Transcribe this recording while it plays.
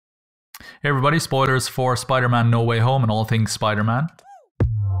Hey everybody, spoilers for Spider-Man No Way Home and all things Spider-Man.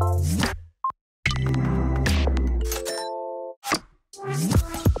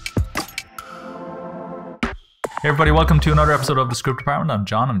 Hey everybody, welcome to another episode of The Script Department. I'm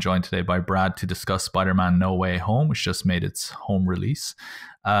John. I'm joined today by Brad to discuss Spider-Man No Way Home, which just made its home release.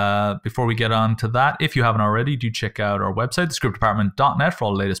 Before we get on to that, if you haven't already, do check out our website, thescriptdepartment.net, for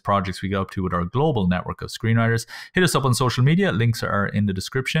all the latest projects we get up to with our global network of screenwriters. Hit us up on social media. Links are in the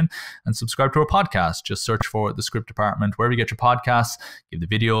description. And subscribe to our podcast. Just search for The Script Department wherever you get your podcasts. Give the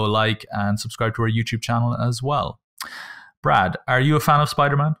video a like and subscribe to our YouTube channel as well. Brad, are you a fan of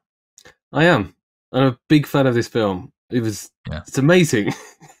Spider-Man? I am. I'm a big fan of this film. It's amazing.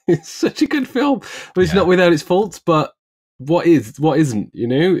 It's such a good film. But it's not without its faults, but what isn't, you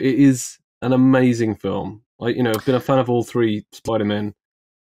know? It is an amazing film. I've been a fan of all three Spider-Men.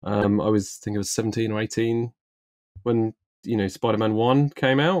 I was 17 or 18 when, Spider-Man 1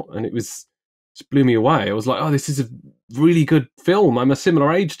 came out, and it just blew me away. I was like, oh, this is a really good film. I'm a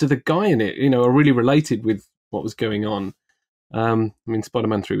similar age to the guy in it. I really related with what was going on.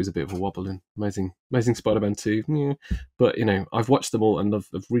 Spider-Man 3 was a bit of a wobble, and Amazing Spider-Man 2, but I've watched them all and I've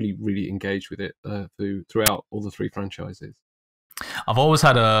really, really engaged with it throughout all the three franchises. I've always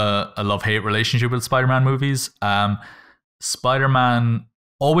had a love-hate relationship with Spider-Man movies. Spider-Man,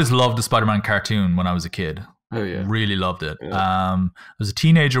 always loved the Spider-Man cartoon when I was a kid. Oh yeah, really loved it. Yeah. I was a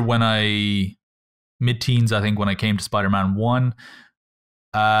teenager mid-teens, I think, when I came to Spider-Man 1.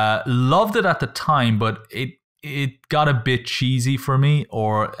 Loved it at the time, but it got a bit cheesy for me,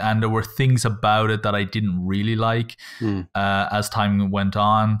 and there were things about it that I didn't really like as time went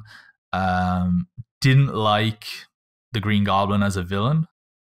on. Didn't like the Green Goblin as a villain.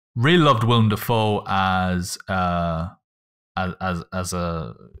 Really loved Willem Dafoe as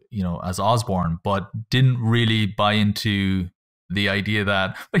Osborn, but didn't really buy into the idea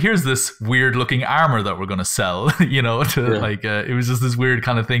that, but here's this weird looking armor that we're going to sell. It was just this weird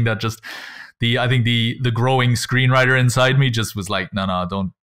kind of thing that just. I think the growing screenwriter inside me just was like, no,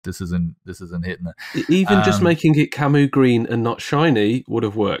 don't. This isn't hitting it. Even just making it camo green and not shiny would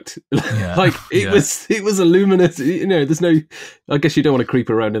have worked. It was a luminous. There's no. I guess you don't want to creep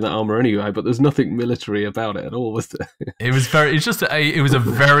around in that armor anyway, but there's nothing military about it at all, was there? It was a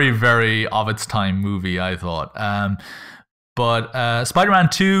very, very of its time movie, I thought. But Spider-Man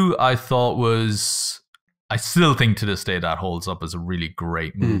 2, I thought was. I still think to this day that holds up as a really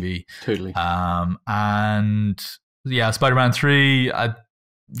great movie. Totally. Spider-Man 3, I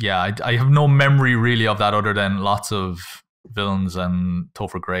have no memory really of that other than lots of villains and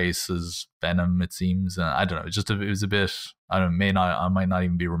Topher Grace as Venom, it seems. I don't know. It was a bit, I might not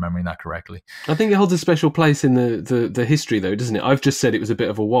even be remembering that correctly. I think it holds a special place in the history though, doesn't it? I've just said it was a bit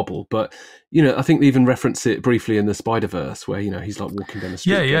of a wobble, but I think they even reference it briefly in the Spider-Verse where, he's like walking down the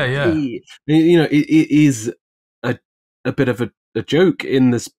street. Yeah. It is a bit of a joke in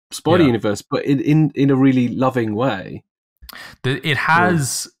the Spider universe, but in a really loving way. It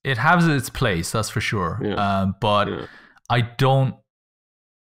has its place, that's for sure. But I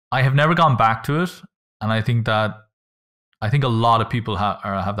have never gone back to it, and I think a lot of people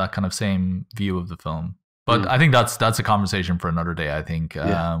have that kind of same view of the film. But I think that's a conversation for another day. I think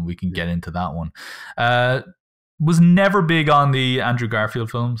we can get into that one. Was never big on the Andrew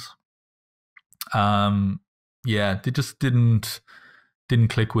Garfield films. They just didn't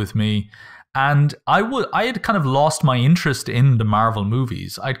click with me. And I had kind of lost my interest in the Marvel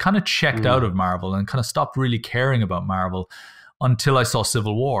movies. I'd kind of checked out of Marvel and kind of stopped really caring about Marvel until I saw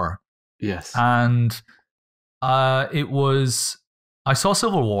Civil War. Yes. And I saw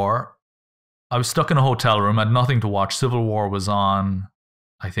Civil War. I was stuck in a hotel room, had nothing to watch. Civil War was on,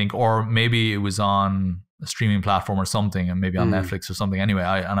 I think, or maybe it was on a streaming platform or something, and maybe on Netflix or something. Anyway,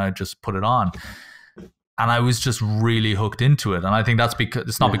 I just put it on. And I was just really hooked into it. And I think that's because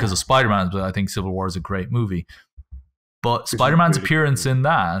it's not because of Spider-Man, but I think Civil War is a great movie. But Spider-Man's appearance in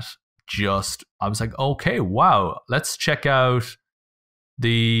that, I was like, okay, wow, let's check out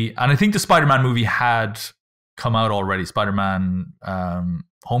and I think the Spider-Man movie had come out already. Spider-Man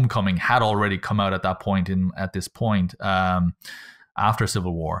Homecoming had already come out at this point after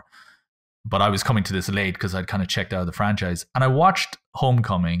Civil War. But I was coming to this late because I'd kind of checked out of the franchise. And I watched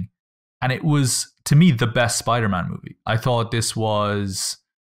Homecoming, and it was, to me, the best Spider-Man movie. I thought this was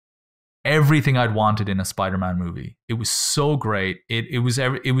everything I'd wanted in a Spider-Man movie. It was so great. It was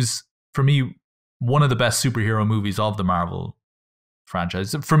for me one of the best superhero movies of the Marvel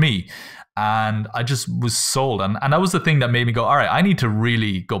franchise for me, and I just was sold. And that was the thing that made me go, all right, I need to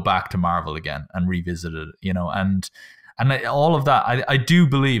really go back to Marvel again and revisit it. And all of that. I do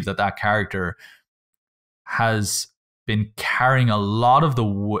believe that character has been carrying a lot of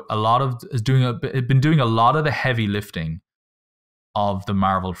been doing a lot of the heavy lifting of the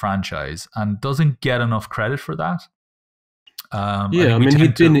Marvel franchise and doesn't get enough credit for that. I mean,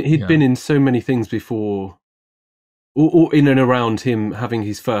 he'd been in so many things before, or in and around him having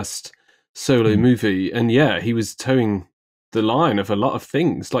his first solo movie, and he was towing the line of a lot of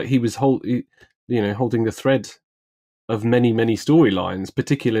things. Like he was holding the thread of many storylines,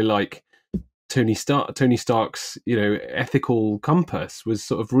 particularly like Tony Stark's ethical compass was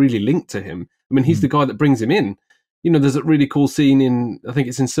sort of really linked to him. I mean, he's the guy that brings him in. There's a really cool scene in, I think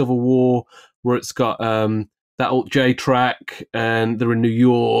it's in Civil War, where it's got that Alt J track, and they're in New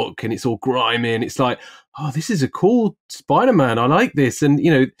York, and it's all grimy, and it's like, oh, this is a cool Spider-Man. I like this, and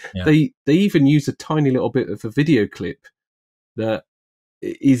they even use a tiny little bit of a video clip that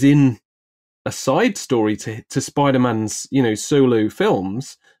is in a side story to Spider-Man's solo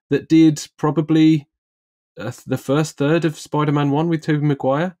films that did probably the first third of Spider-Man 1 with Tobey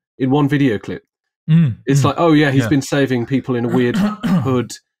Maguire in one video clip. It's like, oh yeah, he's been saving people in a weird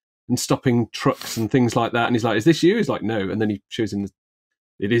hood and stopping trucks and things like that. And he's like, is this you? He's like, no. And then he shows him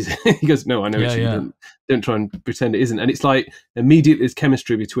it is. He goes, no, I know it's you. Don't try and pretend it isn't. And it's like immediately there's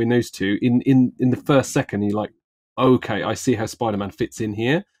chemistry between those two. In the first second, you're like, okay, I see how Spider-Man fits in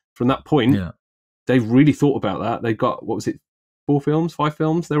here. From that point, they really thought about that. They got, what was it, 5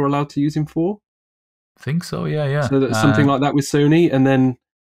 films they were allowed to use him for? I think so, yeah. So that's something like that with Sony, and then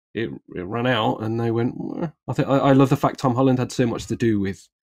it ran out, and they went. I love the fact Tom Holland had so much to do with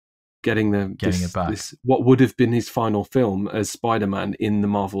getting it back. This, what would have been his final film as Spider-Man in the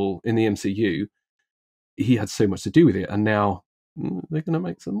MCU. He had so much to do with it, and now they're going to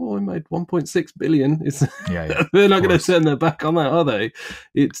make some more. He made 1.6 billion. They're not going to turn their back on that, are they?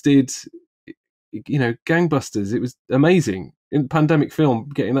 It did, gangbusters. It was amazing. In pandemic film,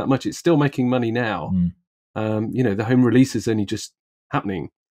 getting that much, it's still making money now. The home release is only just happening,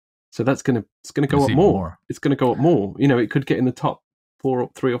 so it's going to go up more. It's going to go up more. It could get in the top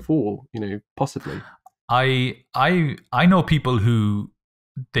 3 or 4. Possibly. I know people who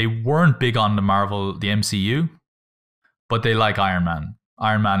they weren't big on the MCU, but they like Iron Man.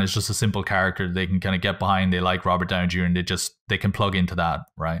 Iron Man is just a simple character they can kind of get behind. They like Robert Downey Jr. and they can plug into that,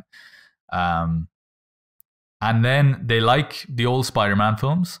 right? And then they like the old Spider-Man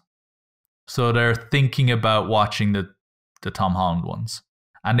films. So they're thinking about watching the Tom Holland ones.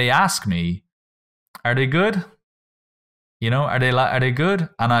 And they ask me, are they good? Are they good?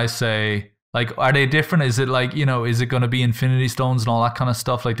 And I say, like, are they different? Is it like, is it going to be Infinity Stones and all that kind of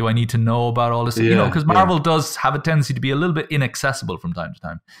stuff? Like, do I need to know about all this? Because Marvel does have a tendency to be a little bit inaccessible from time to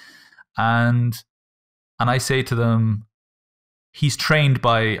time. And I say to them, he's trained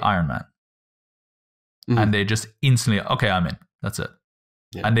by Iron Man. And they just instantly, okay, I'm in. That's it.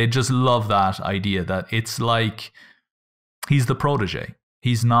 Yeah. And they just love that idea that it's like he's the protege.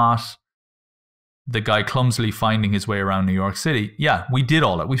 He's not the guy clumsily finding his way around New York City. Yeah, we did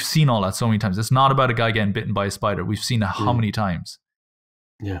all that. We've seen all that so many times. It's not about a guy getting bitten by a spider. We've seen it how many times?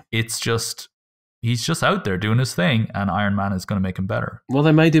 Yeah. It's just, he's just out there doing his thing, and Iron Man is going to make him better. Well,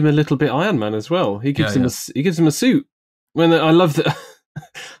 they made him a little bit Iron Man as well. He gives him a suit. I love that.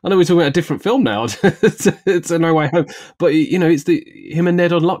 I know we're talking about a different film now. It's a No Way Home, but it's him and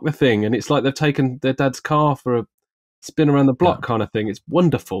Ned unlock the thing, and it's like they've taken their dad's car for a spin around the block kind of thing. It's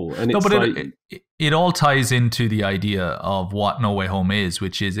wonderful, and it all ties into the idea of what No Way Home is,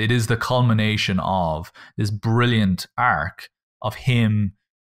 which is it is the culmination of this brilliant arc of him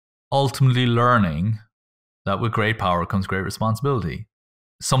ultimately learning that with great power comes great responsibility.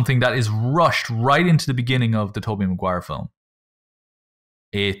 Something that is rushed right into the beginning of the Tobey Maguire film.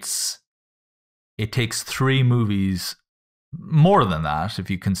 It takes 3 movies, more than that if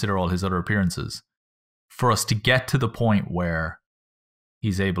you consider all his other appearances, for us to get to the point where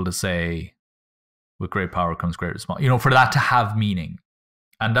he's able to say, with great power comes great responsibility. For that to have meaning.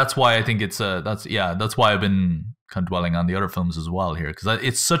 And that's why I think that's why I've been kind of dwelling on the other films as well here, because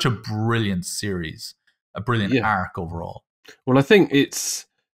it's such a brilliant series, a brilliant arc overall. Well, I think it's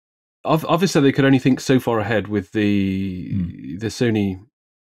obviously they could only think so far ahead with the Sony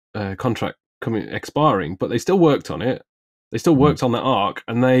contract expiring, but they still worked on it. They still worked on that arc,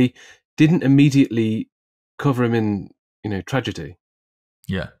 and they didn't immediately cover him in tragedy.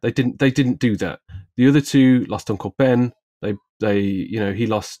 Yeah, they didn't do that. The other 2 lost Uncle Ben. He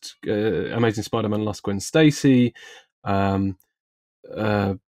lost Amazing Spider-Man, lost Gwen Stacy. Peter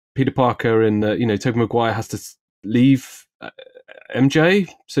Parker and Tobey Maguire has to leave MJ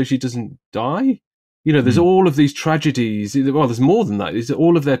so she doesn't die. There's all of these tragedies. Well, there's more than that. There's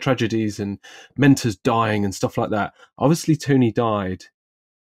all of their tragedies and mentors dying and stuff like that. Obviously, Tony died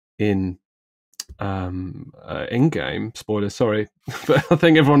in Endgame. Spoiler, sorry, but I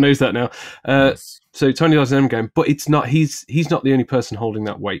think everyone knows that now. Yes. So Tony Stark's in Endgame, but it's not. He's not the only person holding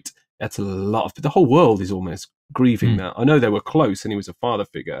that weight. That's a lot of. The whole world is almost grieving that. I know they were close, and he was a father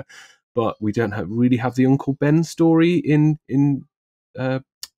figure, but we don't really have the Uncle Ben story in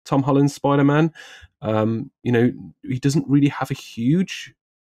Tom Holland's Spider-Man. He doesn't really have a huge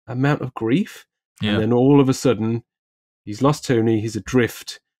amount of grief, and then all of a sudden, he's lost Tony. He's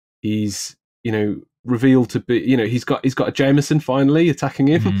adrift. He's revealed to be. He's got a Jameson finally attacking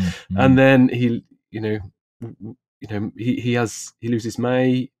him, and then he loses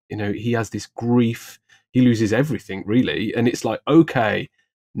May. He has this grief. He loses everything really, and it's like, okay,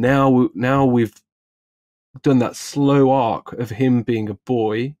 now we've done that slow arc of him being a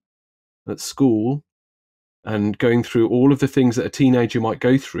boy at school and going through all of the things that a teenager might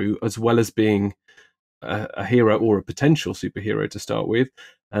go through, as well as being a hero or a potential superhero to start with,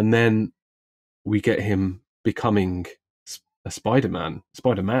 and then we get him becoming a Spider-Man.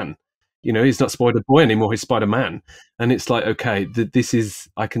 He's not Spider-Boy anymore, he's Spider-Man. And it's like, okay,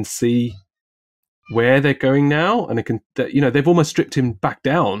 I can see where they're going now, and they've almost stripped him back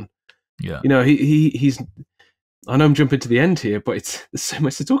down. Yeah. He's, I know I'm jumping to the end here, but there's so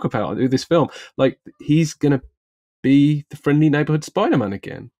much to talk about with this film. Like, he's going to be the friendly neighborhood Spider-Man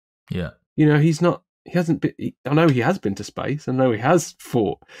again. Yeah. He hasn't been. I know he has been to space. I know he has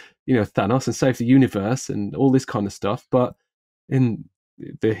fought, Thanos and saved the universe and all this kind of stuff. But in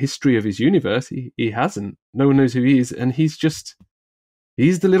the history of his universe, he hasn't. No one knows who he is, and he's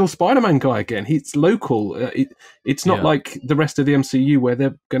the little Spider-Man guy again. He's local. It's not like the rest of the MCU where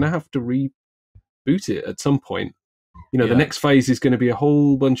they're going to have to reboot it at some point. The next phase is going to be a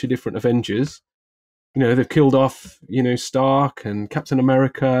whole bunch of different Avengers. They've killed off, Stark and Captain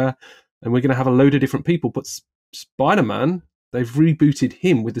America. And we're going to have a load of different people. But Spider-Man, they've rebooted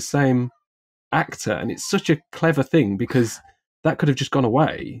him with the same actor. And it's such a clever thing because that could have just gone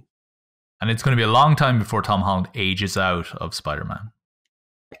away. And it's going to be a long time before Tom Holland ages out of Spider-Man.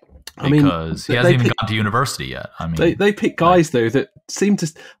 Because he hasn't even gone to university yet. They pick guys, though, that seem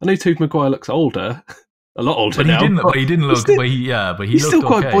to... I know Tobey Maguire looks older. A lot older now. But he didn't look... He's still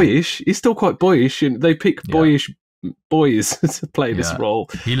quite boyish. He's still quite boyish. And they pick boyish boys to play this role.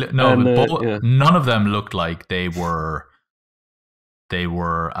 None of them looked like they were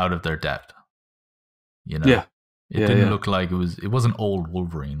out of their depth. It didn't look like it wasn't old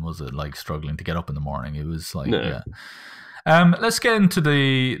Wolverine, was it? Like struggling to get up in the morning. It was like let's get into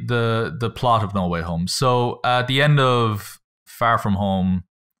the plot of No Way Home. So at the end of Far From Home,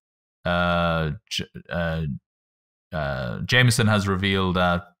 Jameson has revealed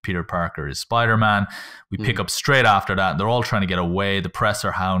that Peter Parker is Spider-Man. We pick up straight after that, and they're all trying to get away. The press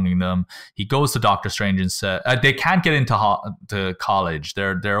are hounding them. He goes to Doctor Strange and says they can't get into to college.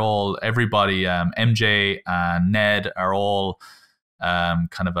 They're all everybody. MJ and Ned are all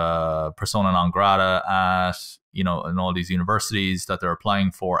kind of a persona non grata at in all these universities that they're applying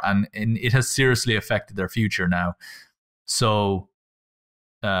for, and it has seriously affected their future now. So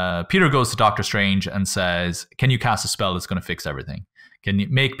Peter goes to Doctor Strange and says, "Can you cast a spell that's going to fix everything? Can you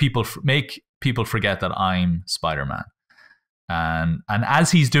make people forget that I'm Spider-Man?" And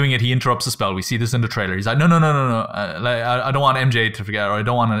as he's doing it, he interrupts the spell. We see this in the trailer. He's like, "No. I don't want MJ to forget, or I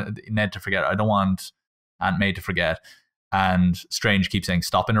don't want Ned to forget, or I don't want Aunt May to forget." And Strange keeps saying,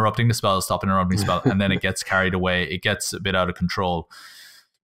 "Stop interrupting the spell, stop interrupting the spell." And then it gets carried away. It gets a bit out of control.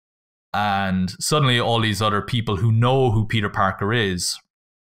 And suddenly all these other people who know who Peter Parker is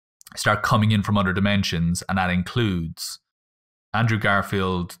start coming in from other dimensions, and that includes Andrew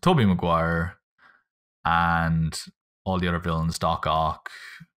Garfield, Tobey Maguire, and all the other villains, Doc Ock,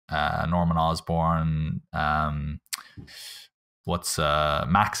 Norman Osborn,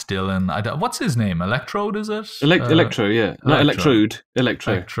 Max Dillon? What's his name? Electrode, is it? Electro, yeah. Not Electrode.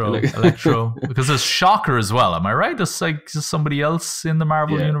 Electro. Because there's Shocker as well. Am I right? There's somebody else in the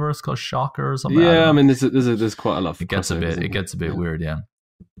Marvel universe called Shocker or something. Yeah, I mean, there's quite a lot. It gets a bit weird, yeah.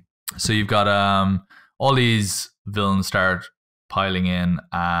 So you've got all these villains start piling in,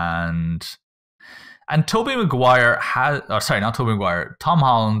 and Tobey Maguire Tom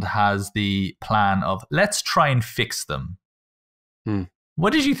Holland has the plan of, let's try and fix them.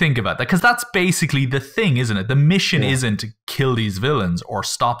 What did you think about that? Because that's basically the thing, isn't it? The mission isn't to kill these villains or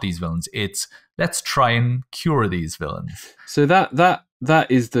stop these villains. It's let's try and cure these villains. So that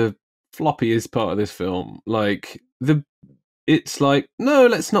is the floppiest part of this film. It's like, no,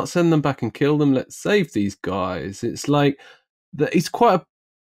 let's not send them back and kill them. Let's save these guys. It's like it's quite a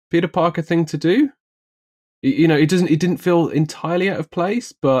Peter Parker thing to do. It didn't feel entirely out of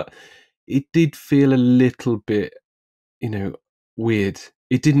place, but it did feel a little bit, weird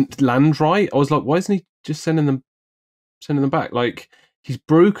it didn't land right. I was like, why isn't he just sending them back? Like, he's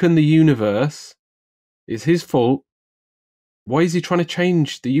broken the universe. It's his fault. Why is he trying to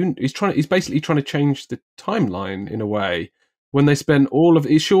change the He's basically trying to change the timeline in a way. When they spent all of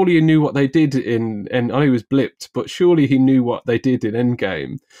it, surely he knew what they did and I know he was blipped, but surely he knew what they did in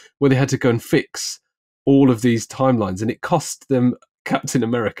Endgame, where they had to go and fix all of these timelines, and it cost them Captain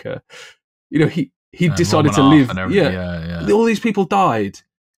America. You know, he decided to live. Yeah. All these people died,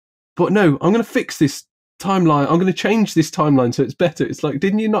 but no, I'm going to fix this timeline. I'm going to change this timeline so it's better. It's like,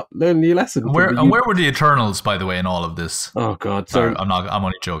 didn't you not learn your lesson? Where were the Eternals, by the way, in all of this? Oh God, sorry, I'm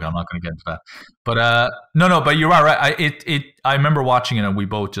only joking. I'm not going to get into that. But no, but you're right. I remember watching it, and we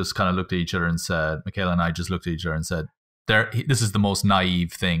both just kind of looked at each other and said, Michaela and I just looked at each other and said, this is the most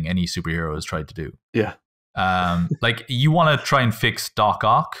naive thing any superhero has tried to do. Yeah. Like, you want to try and fix Doc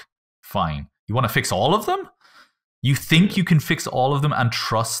Ock? Fine. You want to fix all of them? You think you can fix all of them and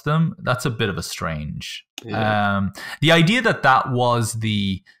trust them? That's a bit of a strange. Yeah. The idea that was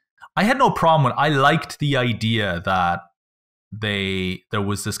I had no problem with. I liked the idea that there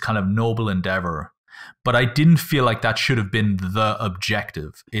was this kind of noble endeavor, but I didn't feel like that should have been the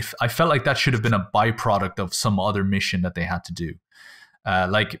objective. I felt like that should have been a byproduct of some other mission that they had to do.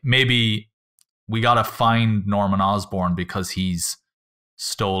 Like, maybe we got to find Norman Osborn because he's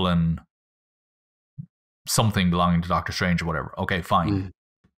stolen something belonging to Doctor Strange or whatever. Okay, fine.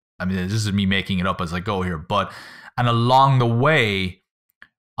 I mean, this is me making it up as I go here, and along the way,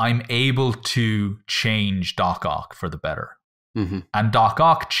 I'm able to change Doc Ock for the better. Mm-hmm. And Doc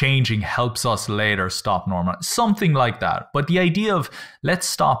Ock changing helps us later stop Norman, something like that. But the idea of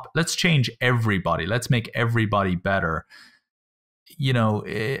let's change everybody, let's make everybody better, you know,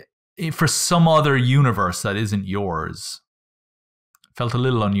 for some other universe that isn't yours, felt a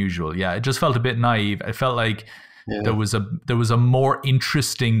little unusual. Yeah, it just felt a bit naive. I felt like there was a more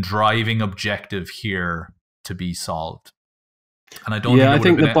interesting driving objective here to be solved. And I don't. Yeah, I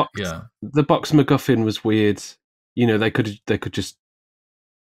think the box MacGuffin was weird. You know, they could just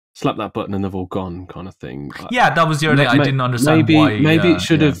slap that button and they've all gone, kind of thing. Yeah, that was the other thing. I didn't understand why. Maybe it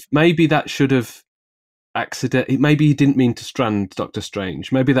should have. Maybe that should have accident. Maybe he didn't mean to strand Doctor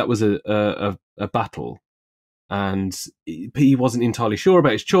Strange. Maybe that was a battle. And he wasn't entirely sure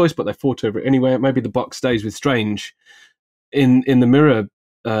about his choice, but they fought over it anyway. Maybe the box stays with Strange in the mirror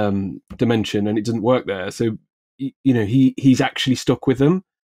dimension, and it doesn't work there. So, you know, he's actually stuck with them,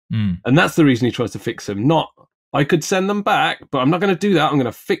 and that's the reason he tries to fix them. Not, I could send them back, but I'm not going to do that. I'm going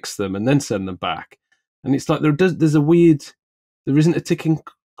to fix them and then send them back. And it's like there isn't a ticking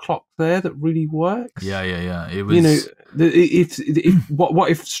clock there that really works. Yeah. It was, you know,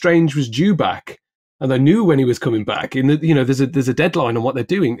 what if Strange was due back? And they knew when he was coming back. There's a deadline on what they're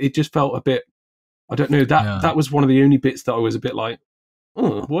doing. It just felt a bit, I don't know. That was one of the only bits that I was a bit like,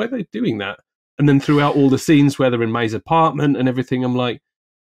 oh, why are they doing that? And then throughout all the scenes where they're in May's apartment and everything, I'm like,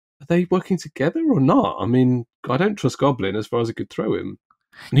 are they working together or not? I mean, I don't trust Goblin as far as I could throw him.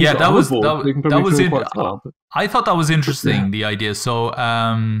 Yeah, that was it. I thought that was interesting. The idea. So,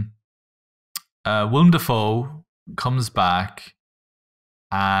 Willem Dafoe comes back,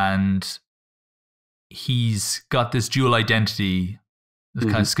 and he's got this dual identity, this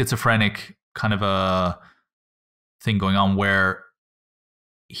kind of schizophrenic kind of a thing going on, where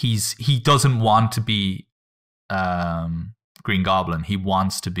he doesn't want to be Green Goblin. He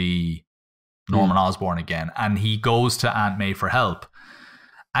wants to be Norman Osborn again, and he goes to Aunt May for help.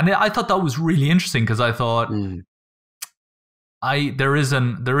 And I thought that was really interesting, because I thought there is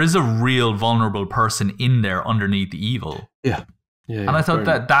a real vulnerable person in there underneath the evil. Yeah. And I thought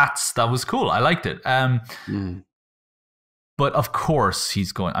that was cool. I liked it. But of course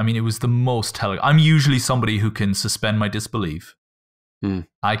he's going. I mean, it was the most telling. I'm usually somebody who can suspend my disbelief.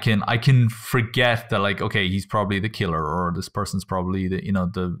 I can forget that, like, okay, he's probably the killer, or this person's probably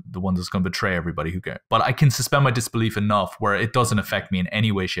the one that's going to betray everybody. Who cares? But I can suspend my disbelief enough where it doesn't affect me in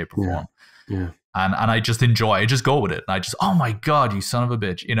any way, shape, or form. Yeah. And I just enjoy. I just go with it. And I just, oh my God, you son of a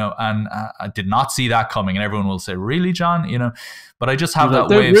bitch, you know. And I did not see that coming. And everyone will say, really, John, you know. But I just have that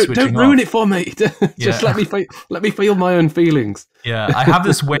way of switching off. Don't ruin it for me. Just let me feel my own feelings. Yeah, I have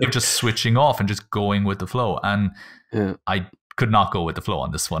this way of just switching off and just going with the flow. And I could not go with the flow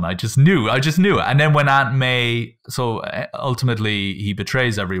on this one. I just knew it. And then when Aunt May, so ultimately he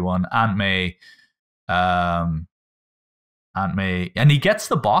betrays everyone. Aunt May, and he gets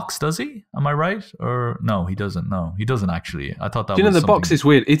the box, does he? Am I right? Or no, he doesn't. No, he doesn't actually. I thought that. Do you know the box is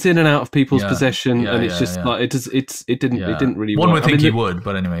weird? It's in and out of people's possession, and it's just like it didn't really. One work. would think he would,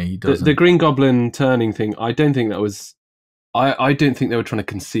 but anyway, he doesn't. The Green Goblin turning thing, I don't think that was. I don't think they were trying to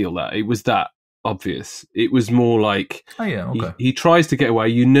conceal that. It was that obvious. It was more like, oh yeah, okay. He tries to get away.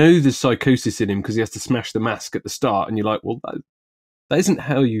 You know there's psychosis in him because he has to smash the mask at the start, and you're like, well, that isn't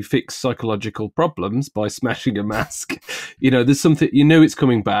how you fix psychological problems, by smashing a mask. There's something, it's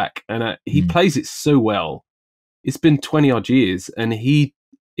coming back, and he plays it so well. It's been 20 odd years, and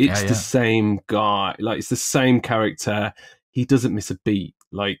it's the same guy. Like, it's the same character. He doesn't miss a beat.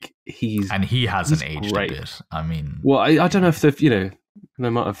 Like, he hasn't aged great. A bit. I mean, well, I don't know if they've, they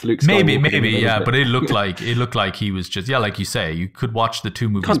might have Luke maybe, yeah, but it looked like he was just, like you say, you could watch the two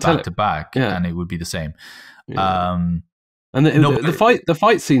movies back to back, and it would be the same. Yeah. And the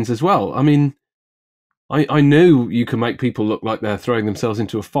fight scenes as well. I mean, I know you can make people look like they're throwing themselves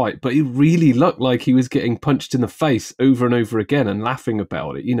into a fight, but it really looked like he was getting punched in the face over and over again and laughing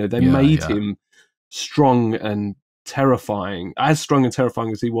about it. They made him strong and terrifying, as strong and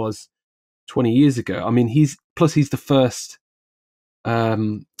terrifying as he was 20 years ago. I mean, he's the first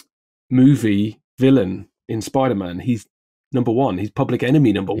movie villain in Spider-Man. He's number one. He's Public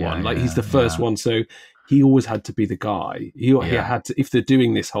Enemy number one. Like, he's the first one. So he always had to be the guy. He had to, if they're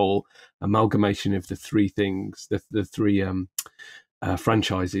doing this whole amalgamation of the three things, the three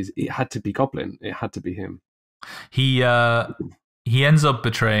franchises, it had to be Goblin. It had to be him. He ends up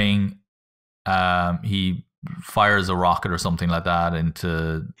betraying. He fires a rocket or something like that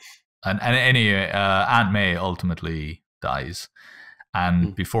into, and anyway, Aunt May ultimately dies.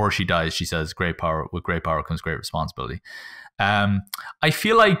 And before she dies, she says, with great power comes great responsibility. I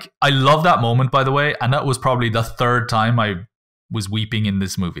feel like I love that moment, by the way, and that was probably the third time I was weeping in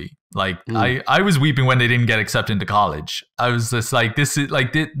this movie. Like, I was weeping when they didn't get accepted into college. I was just like,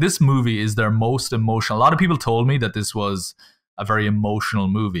 this movie is their most emotional. A lot of people told me that this was a very emotional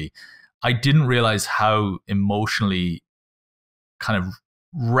movie. I didn't realize how emotionally kind of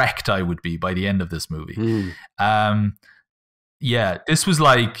wrecked I would be by the end of this movie. Yeah, this was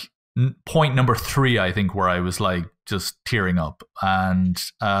like point number 3, I think, where I was like just tearing up and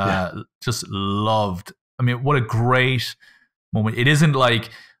just loved. I mean, what a great moment. It isn't like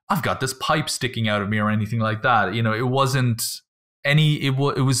I've got this pipe sticking out of me or anything like that. It wasn't it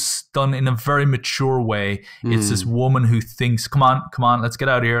was done in a very mature way. It's this woman who thinks, come on, let's get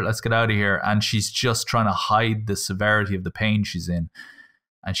out of here. And she's just trying to hide the severity of the pain she's in.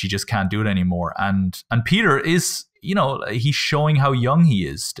 And she just can't do it anymore. And Peter is, he's showing how young he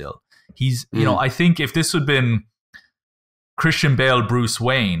is still. He's, I think if this had been Christian Bale, Bruce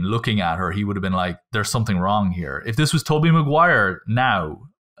Wayne looking at her, he would have been like, there's something wrong here. If this was Tobey Maguire now,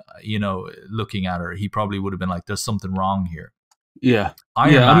 looking at her, he probably would have been like, there's something wrong here. Yeah.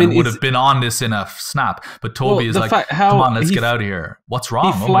 Iron Man would have been on this in a snap, but Toby is like, come on, let's get out of here. What's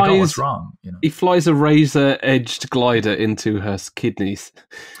wrong? Oh my God, what's wrong? He flies a razor-edged glider into her kidneys.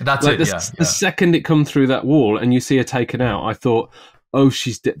 That's like the second it comes through that wall and you see her taken out, I thought, oh,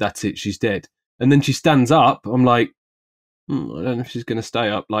 she's dead. That's it, she's dead. And then she stands up. I'm like, I don't know if she's going to stay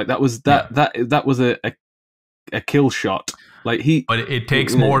up. Like, that was that was a kill shot. Like, but it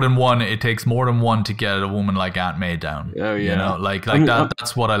takes more than one. It takes more than one to get a woman like Aunt May down. Oh yeah,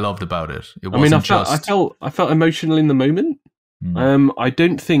 that's what I loved about it. It wasn't I felt emotional in the moment. I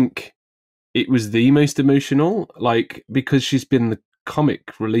don't think it was the most emotional, like, because she's been the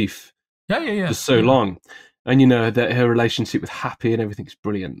comic relief, for so long, and that her relationship with Happy and everything's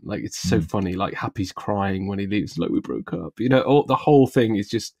brilliant. Like, it's so funny. Like, Happy's crying when he leaves. Like, we broke up. The whole thing is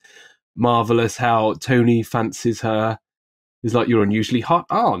just marvelous. How Tony fancies her. Is like, your unusually hot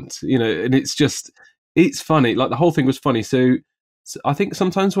aunt, and it's funny. Like, the whole thing was funny. So I think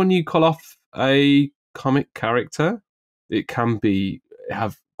sometimes when you call off a comic character, it can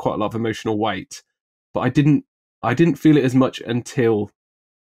have quite a lot of emotional weight. But I didn't feel it as much until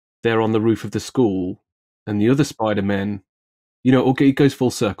they're on the roof of the school and the other Spider-Men, it goes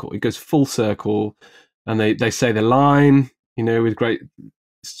full circle. It goes full circle, and they say the line, with great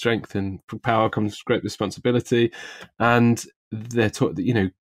strength and power comes great responsibility, and they're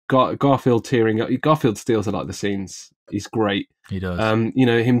Garfield tearing up. Garfield steals a lot of the scenes. He's great. He does.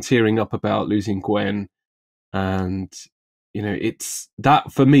 Him tearing up about losing Gwen, and it's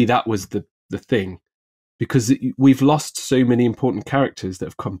that, for me, that was the thing, because we've lost so many important characters that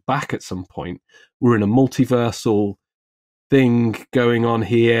have come back at some point. We're in a multiversal thing going on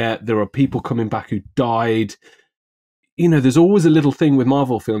here. There are people coming back who died. There's always a little thing with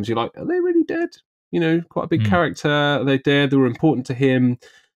Marvel films. You're like, are they really dead? Quite a big character. Are they dead? They were important to him.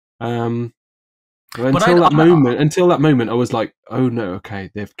 Until that moment, I was like, oh no,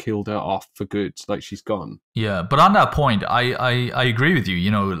 okay, they've killed her off for good. Like, she's gone. Yeah, but on that point, I agree with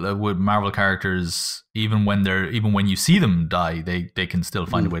you. With Marvel characters, even when you see them die, they can still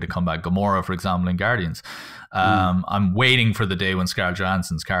find a way to come back. Gamora, for example, in Guardians. I'm waiting for the day when Scarlett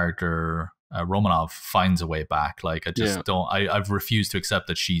Johansson's character Romanov finds a way back. Like I just don't. I've refused to accept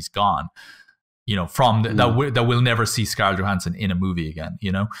that she's gone. You know, from that we'll never see Scarlett Johansson in a movie again.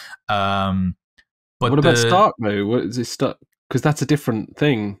 You know, but what about Stark though? What is this Stark? Because that's a different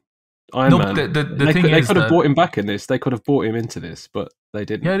thing. Iron Man. The thing is, they could have brought him back in this. They could have brought him into this, but they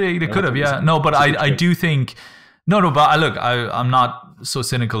didn't. Yeah, they could have. Yeah, no, but I do think. No, but I'm not so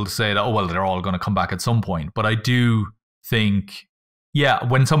cynical to say that. Oh well, they're all going to come back at some point. But I do think, yeah,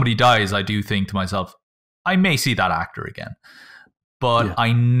 when somebody dies, I do think to myself, I may see that actor again. But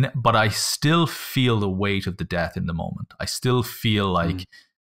I still feel the weight of the death in the moment. I still feel like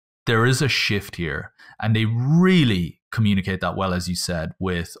there is a shift here, and they really communicate that well, as you said,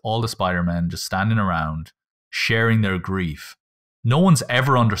 with all the Spider-Men just standing around, sharing their grief. No one's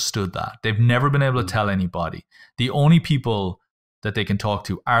ever understood that. They've never been able to tell anybody. The only people that they can talk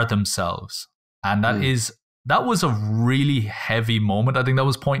to are themselves, and that was a really heavy moment. I think that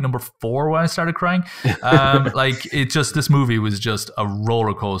was point number 4 when I started crying. Like this movie was just a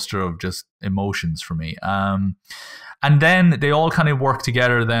roller coaster of just emotions for me. And then they all kind of work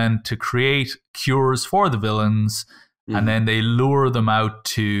together then to create cures for the villains. And then they lure them out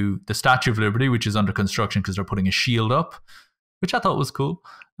to the Statue of Liberty, which is under construction because they're putting a shield up, which I thought was cool.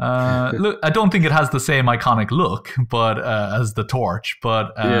 Look, I don't think it has the same iconic look, but as the torch.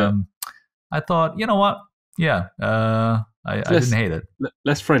 But I thought, you know what? Yeah, I didn't hate it.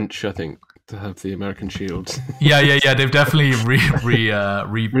 Less French, I think, to have the American shield. Yeah. They've definitely rebranded.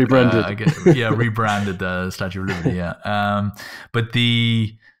 Rebranded the Statue of Liberty. Yeah, but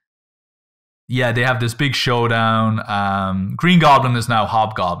they have this big showdown. Green Goblin is now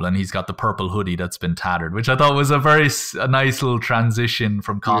Hobgoblin. He's got the purple hoodie that's been tattered, which I thought was a nice little transition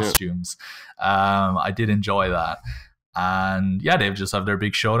from costumes. I did enjoy that, and they've just have their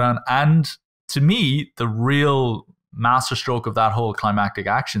big showdown. And to me, the real masterstroke of that whole climactic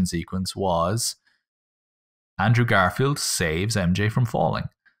action sequence was Andrew Garfield saves MJ from falling.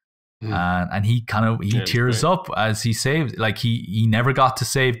 And he tears up as he saves, like he never got to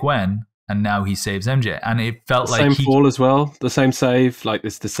save Gwen, and now he saves MJ. And it felt the like same fall as well, the same save, like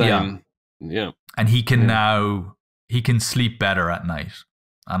it's the same. Yeah. And he can now, he can sleep better at night.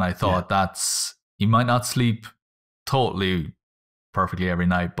 And I thought he might not sleep totally perfectly every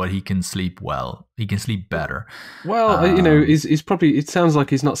night, but he can sleep well. He can sleep better. Well, he's probably, it sounds like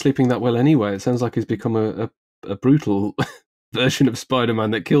he's not sleeping that well anyway. It sounds like he's become a brutal version of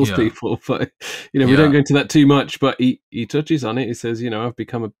Spider-Man that kills people. But, we don't go into that too much, but he touches on it. He says, I've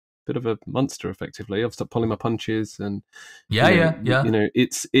become a bit of a monster effectively. I've stopped pulling my punches and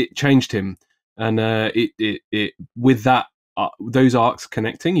it changed him. And it with that, those arcs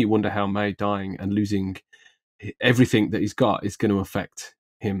connecting, you wonder how May dying and losing everything that he's got is going to affect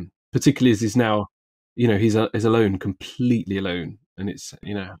him, particularly as he's now, he's alone, completely alone, and it's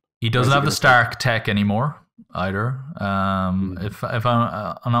he doesn't have the Stark tech anymore either. If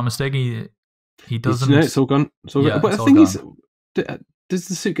I'm not mistaken, he doesn't. It's all gone. It's all gone. But the thing is, does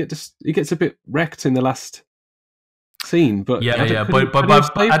the suit it gets a bit wrecked in the last scene, but but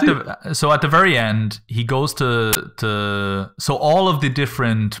at the very end he goes to so all of the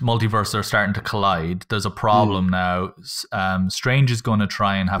different multiverses are starting to collide. There's a problem now. Strange is going to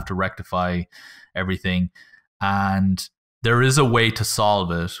try and have to rectify everything, and there is a way to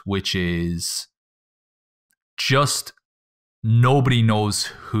solve it, which is just nobody knows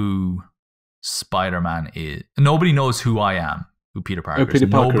who Spider-Man is. Nobody knows who I am, who Peter Parker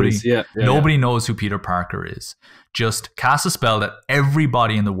is. Nobody knows who Peter Parker is. Just cast a spell that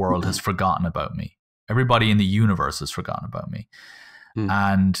everybody in the world has forgotten about me. Everybody in the universe has forgotten about me.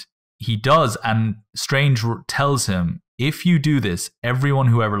 And he does, and Strange tells him, if you do this, everyone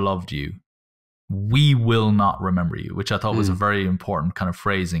who ever loved you, we will not remember you, which I thought was a very important kind of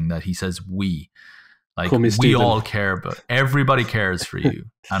phrasing, that he says we. Like, we all care, but everybody cares for you,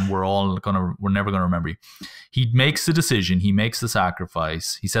 and we're never gonna remember you. He makes the decision, he makes the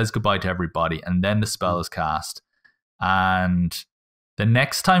sacrifice, he says goodbye to everybody, and then the spell is cast. And the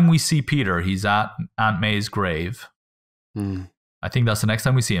next time we see Peter, he's at Aunt May's grave. I think that's the next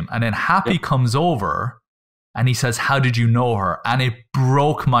time we see him. And then Happy comes over and he says, "How did you know her?" And it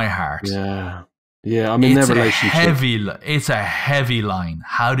broke my heart. Yeah. I mean, their relationship. It's a heavy line.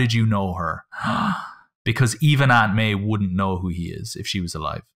 How did you know her? Because even Aunt May wouldn't know who he is if she was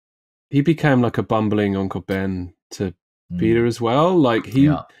alive. He became like a bumbling Uncle Ben to Peter as well. Like he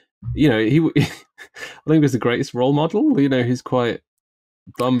I think he was the greatest role model. He's quite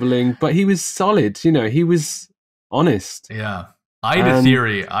bumbling, but he was solid. He was honest. Yeah. I had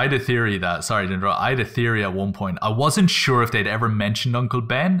a theory that, sorry to interrupt, I had a theory at one point. I wasn't sure if they'd ever mentioned Uncle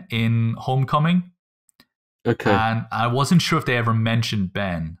Ben in Homecoming. Okay. And I wasn't sure if they ever mentioned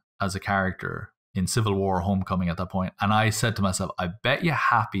Ben. as a character in Civil War Homecoming at that point, and I said to myself, I bet you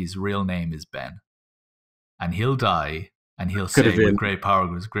Happy's real name is Ben, and he'll die, and he'll say, with great power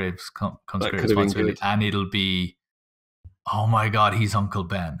comes great responsibility, and it'll be, oh my God, he's Uncle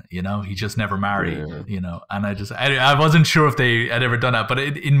Ben, he just never married, and I wasn't sure if they had ever done that, but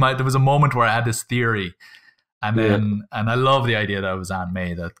there was a moment where I had this theory, and then and I love the idea that it was Aunt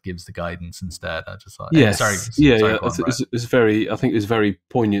May that gives the guidance instead. I just thought, yes, it's very, I think it was very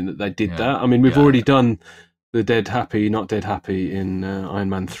poignant that they did that. I mean, we've already done the dead happy, not dead happy in Iron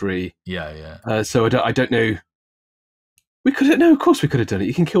Man 3. So I don't know. We could have, no, of course we could have done it.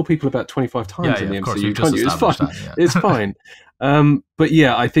 You can kill people about 25 times in the MCU, can't you? It's fine. It's fine. But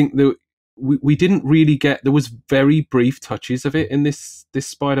yeah, I think that we didn't really get. There was very brief touches of it in this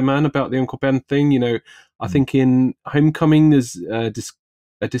Spider-Man about the Uncle Ben thing. I think in Homecoming there's a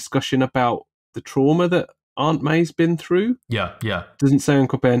discussion about the trauma that Aunt May's been through. Yeah. Doesn't say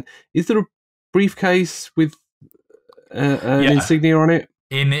Uncle Ben. Is there a briefcase with an insignia on it?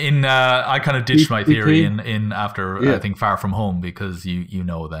 I kind of ditched my theory in after I think Far From Home, because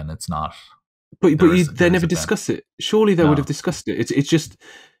then it's not. But they never discuss it. Surely they would have discussed it. It's just,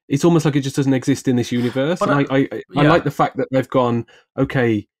 it's almost like it just doesn't exist in this universe. But and I like the fact that they've gone,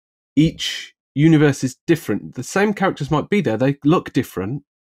 okay, each universe is different. The same characters might be there. They look different,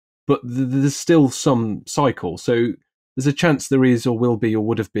 but there's still some cycle. So there's a chance there is or will be or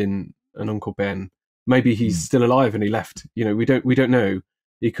would have been an Uncle Ben. Maybe he's still alive and he left. We don't know.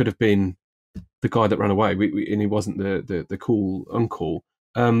 He could have been the guy that ran away, and he wasn't the cool uncle.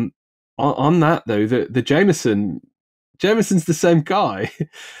 On that though, the Jameson's the same guy.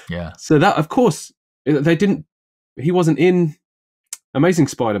 Yeah. So that, of course, he wasn't in Amazing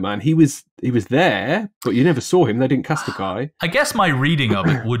Spider-Man. He was there, but you never saw him. They didn't cast the guy. I guess my reading of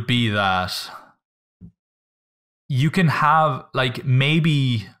it would be that you can have, like,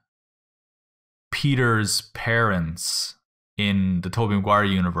 maybe Peter's parents in the Tobey Maguire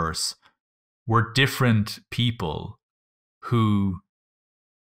universe were different people who,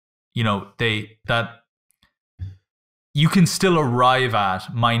 that you can still arrive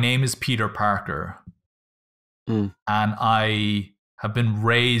at, my name is Peter Parker, and I have been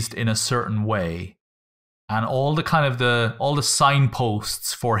raised in a certain way, and all the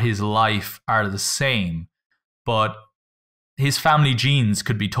signposts for his life are the same, but his family genes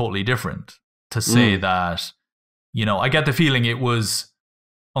could be totally different to say that, I get the feeling it was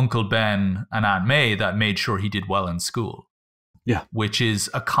Uncle Ben and Aunt May that made sure he did well in school. Yeah. Which is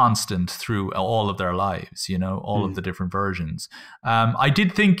a constant through all of their lives, all of the different versions. I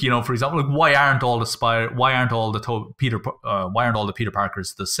did think, for example, like, why aren't all the Peter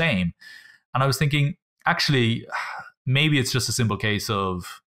Parkers the same? And I was thinking, actually, maybe it's just a simple case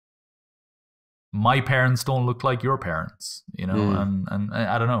of my parents don't look like your parents, and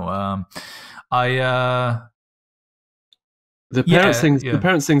I don't know. The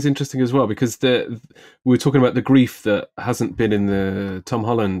parents thing's interesting as well, because we were talking about the grief that hasn't been in the Tom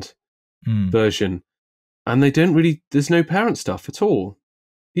Holland version, and they don't really. There's no parent stuff at all.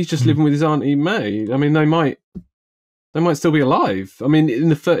 He's just living with his Auntie May. I mean, they might still be alive. I mean, in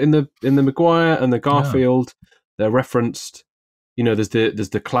the Maguire and the Garfield, they're referenced. There's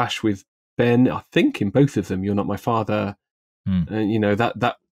the clash with Ben. I think in both of them, "You're not my father," and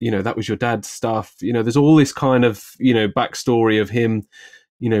that was your dad's stuff. There's all this kind of, backstory of him,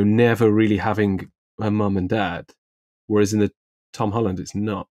 never really having a mum and dad. Whereas in the Tom Holland, it's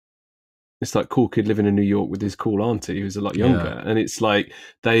not. It's like cool kid living in New York with his cool auntie who's a lot younger. And it's like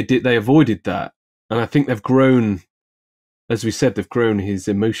they avoided that. And I think they've grown, as we said, they've grown his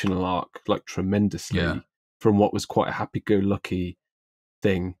emotional arc like tremendously from what was quite a happy-go-lucky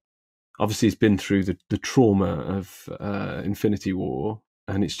thing. Obviously, he's been through the trauma of Infinity War.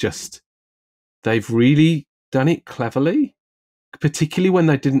 And it's just, they've really done it cleverly, particularly when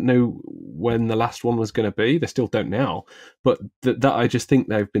they didn't know when the last one was going to be. They still don't now. But that I just think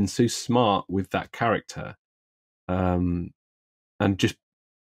they've been so smart with that character. And just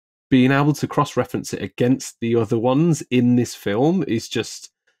being able to cross-reference it against the other ones in this film is just,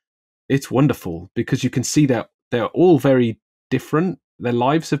 it's wonderful, because you can see that they're all very different. Their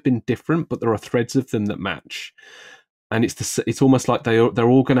lives have been different, but there are threads of them that match. And it's almost like they're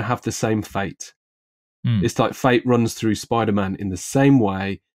all going to have the same fate. It's like fate runs through Spider-Man in the same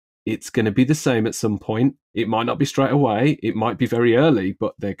way. It's going to be the same at some point. It might not be straight away. It might be very early,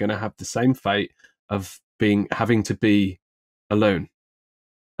 but they're going to have the same fate of having to be alone.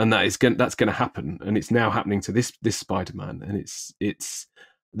 And that's going to happen. And it's now happening to this Spider-Man. And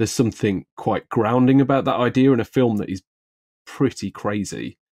there's something quite grounding about that idea in a film that is pretty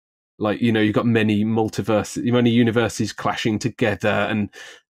crazy. Like, you've got many universes clashing together, and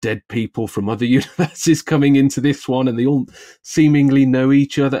dead people from other universes coming into this one, and they all seemingly know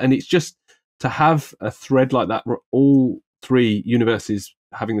each other. And it's just to have a thread like that where all three universes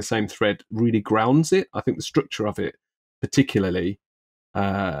having the same thread really grounds it. I think the structure of it particularly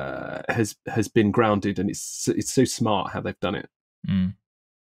has been grounded, and it's so smart how they've done it.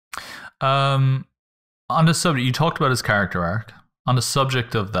 On the subject, you talked about his character arc. On the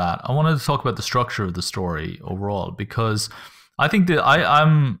subject of that, I wanted to talk about the structure of the story overall, because I think that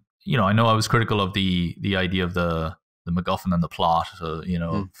I'm, you know, I know I was critical of the idea of the MacGuffin and the plot, you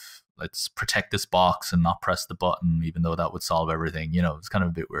know, let's protect this box and not press the button, even though that would solve everything. You know, it's kind of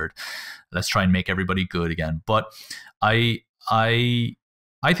a bit weird. Let's try and make everybody good again. But I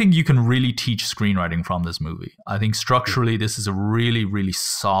think you can really teach screenwriting from this movie. I think structurally, this is a really, really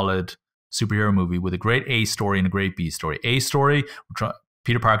solid superhero movie with a great A story and a great B story. A story,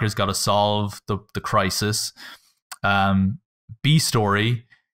 Peter Parker's got to solve the crisis. B story,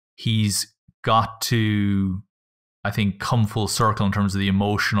 he's got to, I think, come full circle in terms of the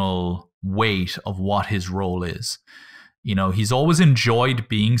emotional weight of what his role is. You know, he's always enjoyed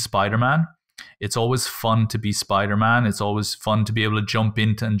being Spider-Man. It's always fun to be Spider-Man. It's always fun to be able to jump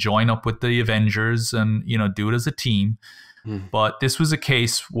into and join up with the Avengers and, you know, do it as a team. But this was a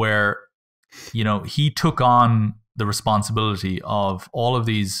case where, you know, he took on the responsibility of all of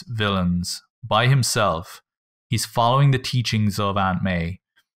these villains by himself. He's following the teachings of Aunt May.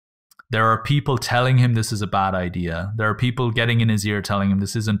 There are people telling him this is a bad idea. There are people getting in his ear telling him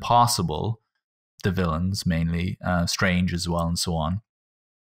this is impossible. The villains, mainly, Strange as well, and so on.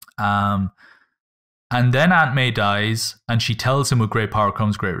 And then Aunt May dies, and she tells him with great power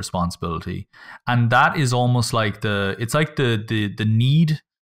comes great responsibility. And that is almost like the need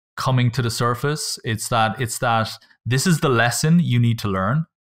coming to the surface. It's that this is the lesson you need to learn.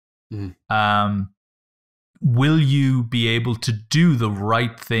 Will you be able to do the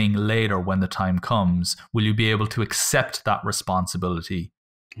right thing later when the time comes? Will you be able to accept that responsibility?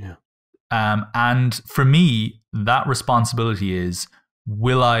 Yeah. And for me, that responsibility is,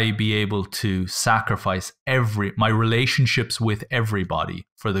 will I be able to sacrifice my relationships with everybody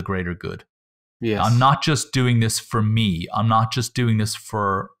for the greater good? Yes. I'm not just doing this for me. I'm not just doing this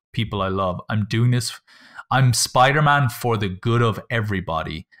for people I love. I'm Spider-Man for the good of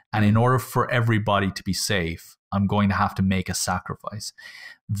everybody. And in order for everybody to be safe, I'm going to have to make a sacrifice.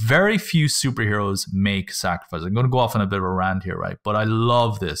 Very few superheroes make sacrifices. I'm going to go off on a bit of a rant here, right? But I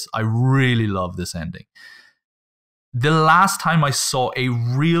love this. I really love this ending. The last time I saw a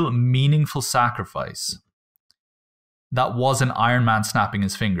real meaningful sacrifice that wasn't Iron Man snapping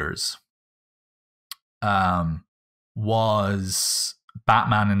his fingers was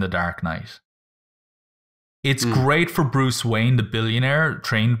Batman in The Dark Knight. It's great for Bruce Wayne, the billionaire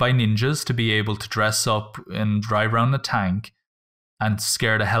trained by ninjas, to be able to dress up and drive around a tank and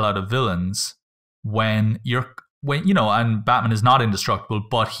scare the hell out of villains when you know, and Batman is not indestructible,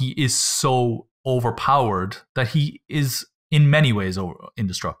 but he is so overpowered that he is in many ways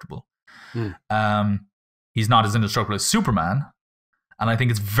indestructible. He's not as indestructible as Superman. And I think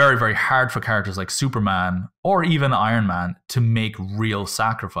it's very, very hard for characters like Superman or even Iron Man to make real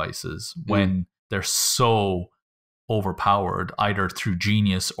sacrifices when they're so overpowered, either through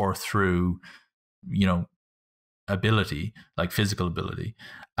genius or through, you know, ability, like physical ability.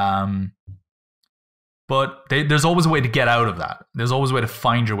 But there's always a way to get out of that. There's always a way to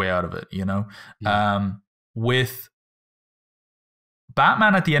find your way out of it, you know? With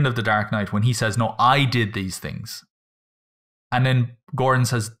Batman at the end of The Dark Knight, when he says, no, I did these things. And then Gordon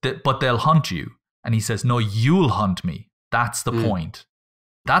says, but they'll hunt you. And he says, no, you'll hunt me. That's the point.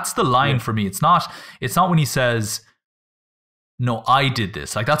 That's the line for me. It's not when he says, no, I did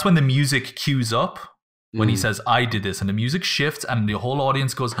this. Like, that's when the music cues up, when he says, I did this. And the music shifts and the whole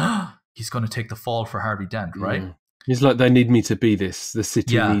audience goes, he's going to take the fall for Harvey Dent, right? He's like, they need me to be this. The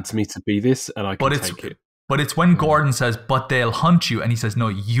city needs me to be this, and I can take it. But it's when Gordon says, but they'll hunt you, and he says, no,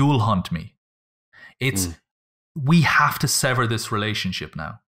 you'll hunt me. It's, we have to sever this relationship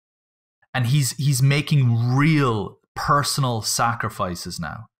now. And he's making real personal sacrifices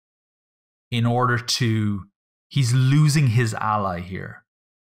now in order to, he's losing his ally here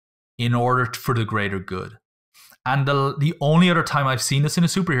in order for the greater good. And the only other time I've seen this in a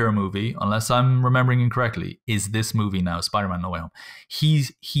superhero movie, unless I'm remembering incorrectly, is this movie now, Spider-Man No Way Home. He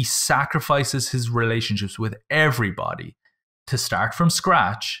sacrifices his relationships with everybody to start from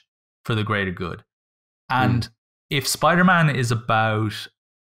scratch for the greater good. And if Spider-Man is about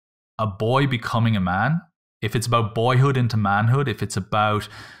a boy becoming a man, if it's about boyhood into manhood, if it's about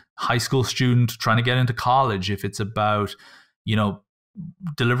high school student trying to get into college, if it's about, you know,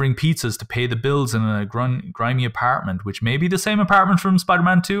 delivering pizzas to pay the bills in a grimy apartment, which may be the same apartment from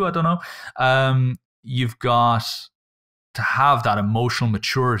Spider-Man 2, I don't know. You've got to have that emotional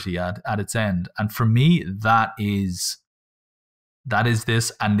maturity at its end. And for me, that is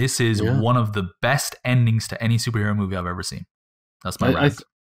this, and this is one of the best endings to any superhero movie I've ever seen. That's my rant.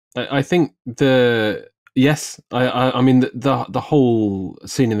 I think I mean the whole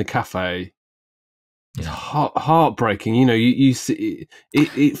scene in the cafe is heartbreaking. You know, you see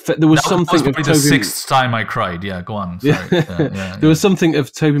there was something. That was probably the sixth time I cried. Yeah, go on. Sorry. There was something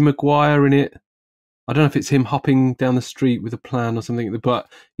of Tobey Maguire in it. I don't know if it's him hopping down the street with a plan or something, but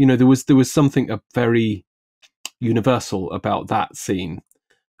you know, there was something very universal about that scene,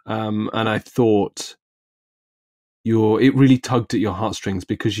 and I thought it really tugged at your heartstrings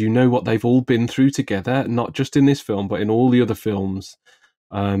because you know what they've all been through together, not just in this film but in all the other films.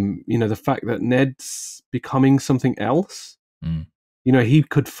 You know, the fact that Ned's becoming something else. You know, he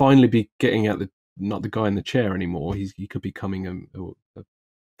could finally be getting out not the guy in the chair anymore. He could be becoming a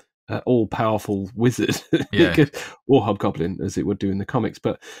all-powerful wizard, or hobgoblin, as it would do in the comics.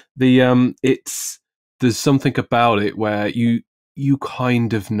 But there's something about it where you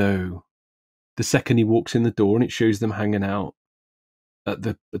kind of know the second he walks in the door and it shows them hanging out at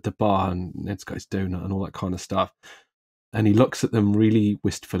the bar and Ned's got his donut and all that kind of stuff, and he looks at them really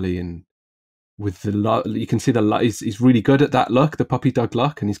wistfully and with the love. You can see the love. He's really good at that look, the puppy dog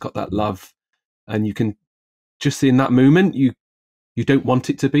look, and he's got that love, and you can just see in that moment you don't want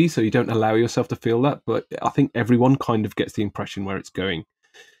it to be, so you don't allow yourself to feel that. But I think everyone kind of gets the impression where it's going.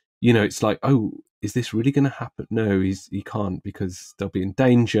 You know, it's like, oh, is this really going to happen? No, he can't, because they'll be in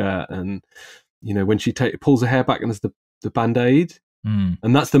danger. And, you know, when she pulls her hair back and there's the Band-Aid,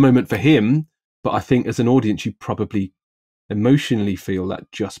 and that's the moment for him. But I think as an audience, you probably emotionally feel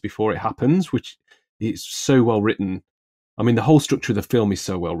that just before it happens, which is so well written. I mean, the whole structure of the film is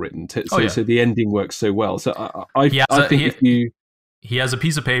so well written. So the ending works so well. So I think if you... He has a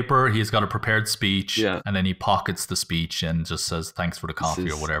piece of paper, he's got a prepared speech, and then he pockets the speech and just says, thanks for the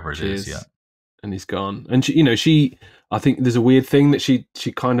coffee or whatever it is. Yeah. And he's gone. And she, I think there's a weird thing that she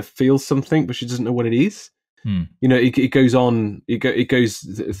kind of feels something, but she doesn't know what it is. You know, it goes on, it goes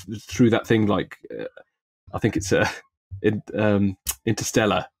through that thing like, I think it's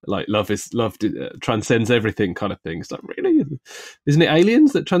Interstellar, like love transcends everything kind of thing. It's like, really? Isn't it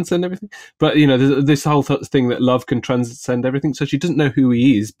aliens that transcend everything? But you know, there's this whole thing that love can transcend everything. So she doesn't know who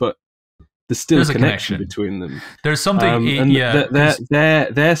he is, but there's still a connection between them. There's something,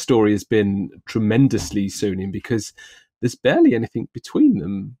 their story has been tremendously sewn in because there's barely anything between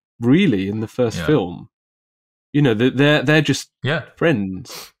them really in the first film. You know, they're just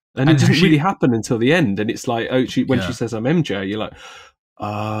friends. And it doesn't really happen until the end, and it's like, when she says I'm MJ, you're like,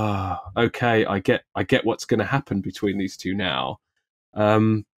 okay, I get what's going to happen between these two now.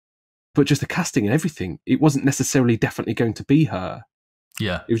 But just the casting and everything, it wasn't necessarily definitely going to be her.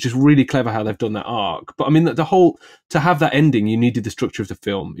 Yeah, it was just really clever how they've done that arc. But I mean, the whole, to have that ending, you needed the structure of the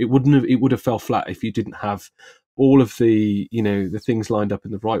film. It would have fell flat if you didn't have all of the, you know, the things lined up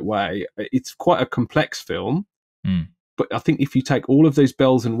in the right way. It's quite a complex film. But I think if you take all of those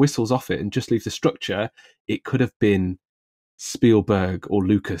bells and whistles off it and just leave the structure, it could have been Spielberg or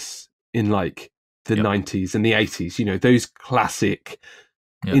Lucas in like the 90s and the 80s, you know, those classic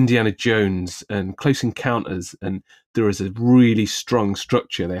Indiana Jones and Close Encounters. And there is a really strong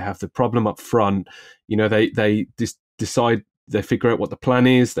structure. They have the problem up front. You know, they decide, they figure out what the plan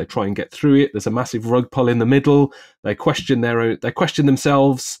is. They try and get through it. There's a massive rug pull in the middle. They question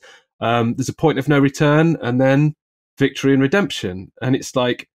themselves. There's a point of no return, and then victory and redemption. And it's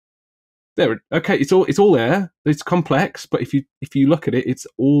like, it's all there. It's complex, but if you look at it, it's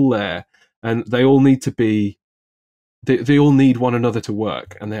all there, and they all need to be. They all need one another to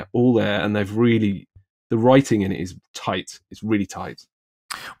work, and they're all there. And they've really, the writing in it is tight. It's really tight.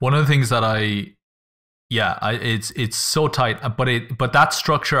 One of the things that it's so tight, but that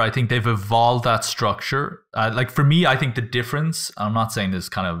structure, I think they've evolved that structure. Like for me, I think the difference. I'm not saying this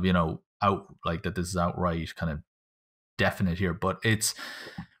kind of, you know, out like that. This is outright kind of definite here, but it's,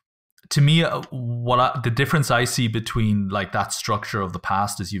 to me, the difference I see between like that structure of the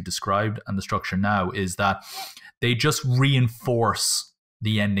past as you've described and the structure now is that they just reinforce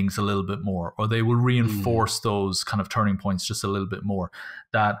the endings a little bit more, or they will reinforce those kind of turning points just a little bit more.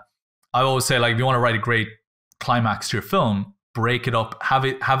 That I always say, like, if you want to write a great climax to your film, break it up,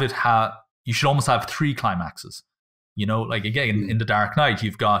 you should almost have 3 climaxes. You know, like again, in The Dark Knight,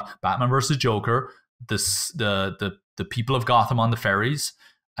 you've got Batman versus Joker, the people of Gotham on the ferries,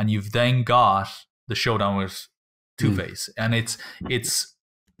 and you've then got the showdown with Two-Face. And it's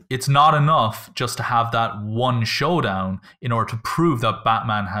it's not enough just to have that one showdown in order to prove that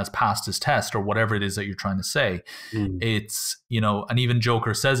Batman has passed his test or whatever it is that you're trying to say. It's, you know, and even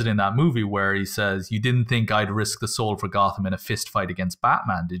Joker says it in that movie where he says, you didn't think I'd risk the soul for Gotham in a fist fight against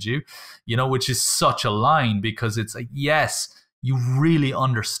Batman, did you? You know, which is such a line, because it's like, yes, you really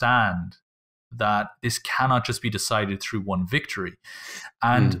understand that this cannot just be decided through one victory.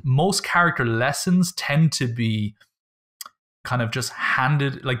 And most character lessons tend to be kind of just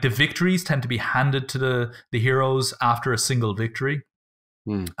handed, like the victories tend to be handed to the heroes after a single victory.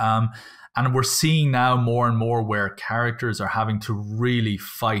 And we're seeing now more and more where characters are having to really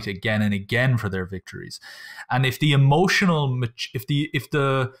fight again and again for their victories. And if the emotional, if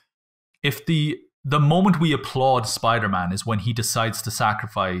the moment we applaud Spider-Man is when he decides to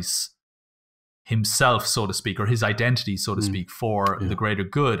sacrifice himself, so to speak, or his identity, so to speak, for the greater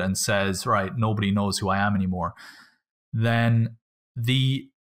good, and says, right, nobody knows who I am anymore, then the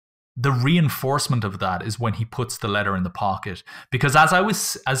reinforcement of that is when he puts the letter in the pocket. Because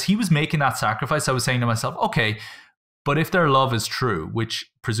as he was making that sacrifice, I was saying to myself, okay, but if their love is true,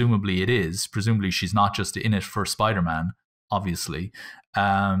 which presumably it is, presumably she's not just in it for Spider-Man, obviously,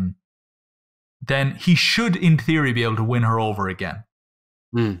 then he should, in theory, be able to win her over again.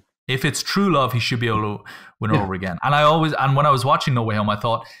 If it's true love, he should be able to win her over again. And when I was watching No Way Home, I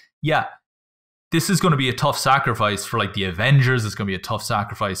thought, yeah, this is going to be a tough sacrifice for like the Avengers. It's going to be a tough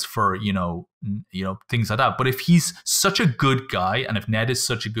sacrifice for, you know, things like that. But if he's such a good guy, and if Ned is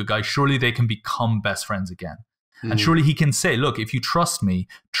such a good guy, surely they can become best friends again. And surely he can say, look, if you trust me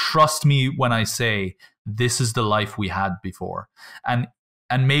when I say this is the life we had before. And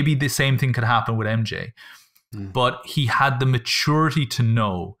maybe the same thing could happen with MJ. But he had the maturity to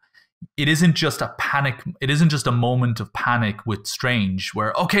know it isn't just a panic. It isn't just a moment of panic with Strange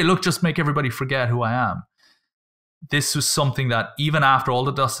where, okay, look, just make everybody forget who I am. This was something that even after all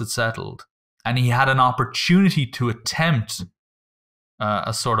the dust had settled and he had an opportunity to attempt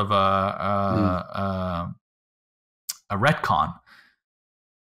a sort of a retcon,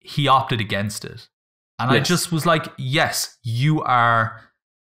 he opted against it. And I just was like, yes, you are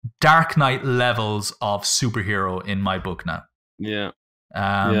Dark Knight levels of superhero in my book now.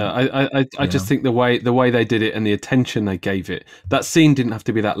 I just think the way they did it and the attention they gave it, that scene didn't have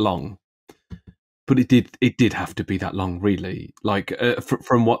to be that long, but it did have to be that long, really. Like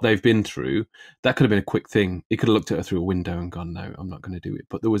from what they've been through, that could have been a quick thing. He could have looked at her through a window and gone, "No, I'm not going to do it."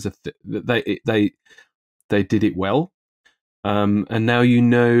 But there was they did it well, and now you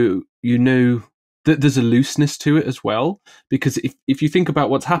know that there's a looseness to it as well, because if you think about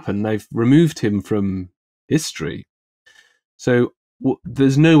what's happened, they've removed him from history, so.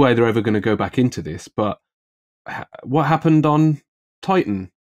 There's no way they're ever going to go back into this, but what happened on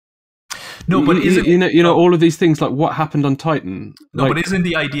Titan? No, but you know all of these things, like what happened on Titan? No, but isn't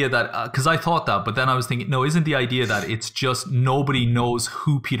the idea that, because I thought that, but then I was thinking, no, isn't the idea that it's just nobody knows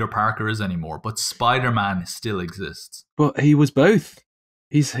who Peter Parker is anymore, but Spider-Man still exists? But he was both.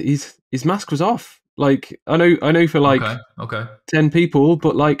 His mask was off. Like I know for like 10 people,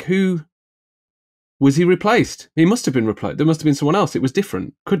 but like who? Was he replaced? He must have been replaced. There must have been someone else. It was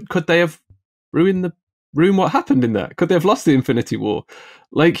different. Could they have ruined the room? What happened in that? Could they have lost the Infinity War?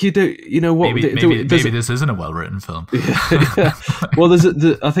 Like you know what? Maybe this isn't a well-written film. Well,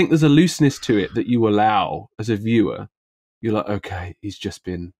 I think there's a looseness to it that you allow as a viewer. You're like, okay, he's just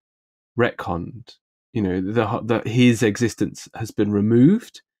been retconned. You know, that his existence has been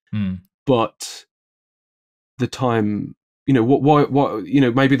removed, but the time. You know what? You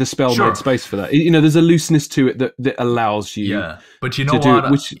know, maybe the spell made space for that. You know, there's a looseness to it that allows you. Yeah, but you know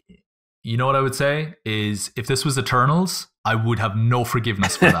what? You know what I would say is, if this was Eternals, I would have no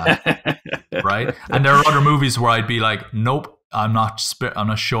forgiveness for that, right? And there are other movies where I'd be like, nope, I'm not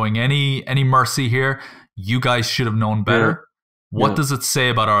showing any mercy here. You guys should have known better. What does it say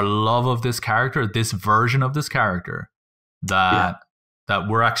about our love of this character, this version of this character, that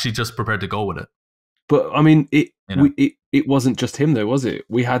we're actually just prepared to go with it? But I mean, it wasn't just him though, was it?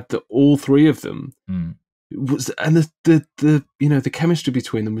 We had all three of them. And the chemistry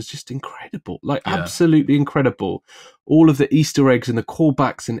between them was just incredible, like absolutely incredible. All of the Easter eggs and the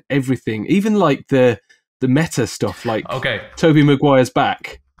callbacks and everything, even like the meta stuff, like Tobey Maguire's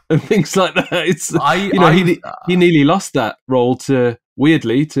back and things like that. He nearly lost that role to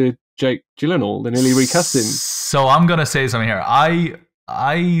Jake Gyllenhaal. They nearly recast him. So I'm gonna say something here.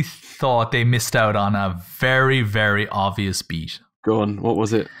 I thought they missed out on a very, very obvious beat. Go on, what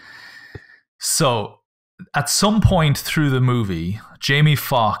was it? So, at some point through the movie, Jamie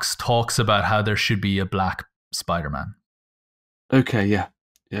Foxx talks about how there should be a black Spider-Man. Okay, yeah.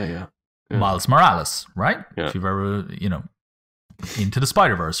 Miles Morales, right? Yeah. If you've ever, Into the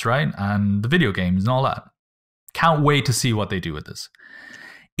Spider-Verse, right? And the video games and all that. Can't wait to see what they do with this.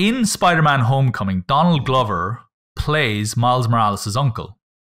 In Spider-Man Homecoming, Donald Glover plays Miles Morales' uncle.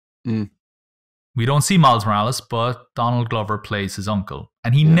 We don't see Miles Morales, but Donald Glover plays his uncle.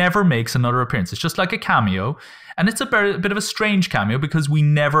 And he never makes another appearance. It's just like a cameo. And it's a bit of a strange cameo because we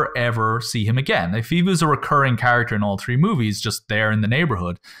never, ever see him again. If he was a recurring character in all three movies, just there in the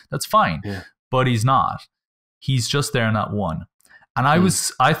neighborhood, that's fine. Yeah. But he's not. He's just there in that one. And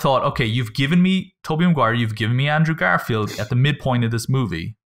I thought, okay, you've given me Tobey Maguire, you've given me Andrew Garfield at the midpoint of this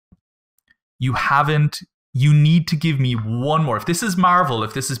movie. You need to give me one more. If this is Marvel,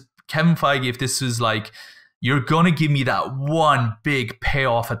 if this is Kevin Feige, if this is like, you're going to give me that one big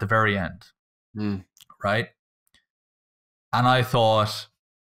payoff at the very end. Right? And I thought,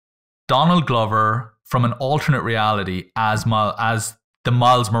 Donald Glover from an alternate reality as the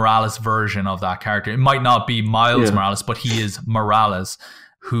Miles Morales version of that character. It might not be Miles Morales, but he is Morales,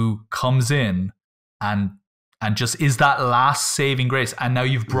 who comes in and just is that last saving grace. And now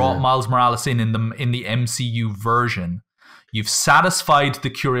you've brought Miles Morales in the MCU version. You've satisfied the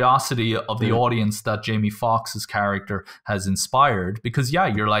curiosity of the audience that Jamie Foxx's character has inspired, because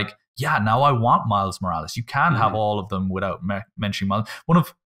you're like, now I want Miles Morales. You can't have all of them without mentioning Miles. One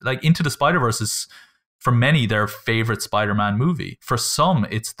of Into the Spider-Verse is, for many, their favorite Spider-Man movie. For some,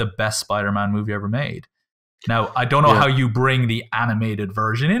 it's the best Spider-Man movie ever made. Now, I don't know how you bring the animated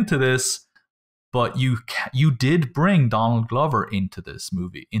version into this, but you did bring Donald Glover into this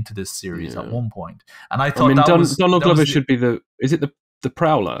movie, into this series at one point. And I thought Donald Glover should be is it the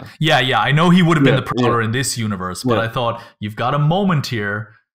Prowler? Yeah, I know he would have been the Prowler in this universe, but I thought you've got a moment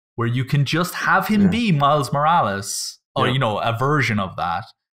here where you can just have him be Miles Morales, or, a version of that,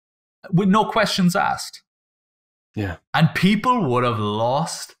 with no questions asked. Yeah. And people would have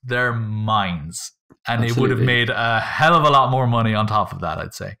lost their minds. And Absolutely. It would have made a hell of a lot more money on top of that,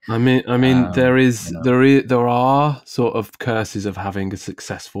 I'd say. I mean, there are sort of curses of having a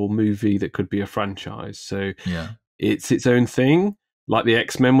successful movie that could be a franchise. So it's its own thing. Like the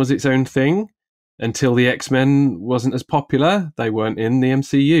X-Men was its own thing until the X-Men wasn't as popular. They weren't in the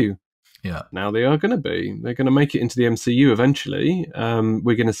MCU. Yeah. Now they are going to be. They're going to make it into the MCU eventually.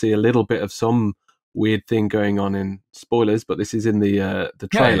 We're going to see a little bit of some weird thing going on in spoilers, but this is in the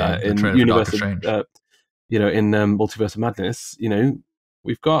trailer in Universe in Multiverse of Madness.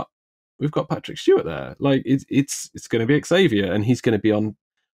 We've got Patrick Stewart there. Like it's going to be Xavier, and he's going to be on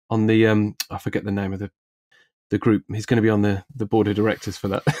the I forget the name of the group. He's going to be on the board of directors for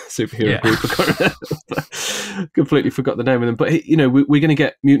that superhero group. Completely forgot the name of them. But we're going to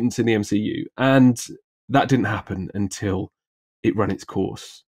get mutants in the MCU, and that didn't happen until it ran its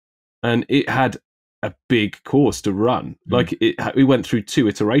course, and it had a big course to run. Like we went through 2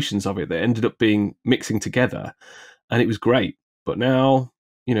 iterations of it that ended up being mixing together, and it was great. But now,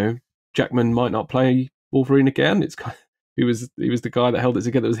 Jackman might not play Wolverine again. He was the guy that held it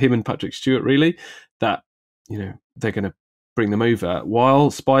together. It was him and Patrick Stewart, really. That they're going to bring them over. While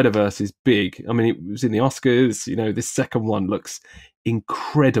Spider-Verse is big, I mean, it was in the Oscars. This second one looks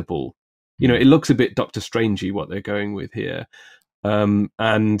incredible. It looks a bit Doctor Strangey what they're going with here,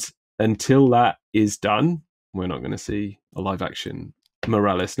 and until that is done, we're not going to see a live action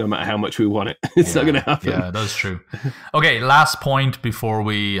Morales, no matter how much we want it. It's not going to happen. Yeah, that's true. Okay, last point before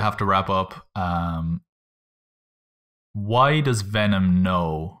we have to wrap up. Why does Venom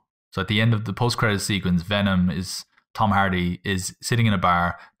know? So at the end of the post-credit sequence, Tom Hardy is sitting in a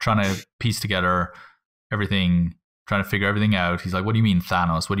bar trying to piece together everything, trying to figure everything out. He's like, what do you mean,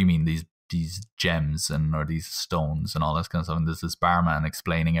 Thanos? What do you mean these gems or these stones and all that kind of stuff? And there's this barman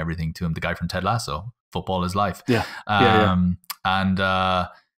explaining everything to him, the guy from Ted Lasso, Football is Life. And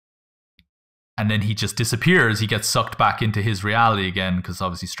then he just disappears. He gets sucked back into his reality again because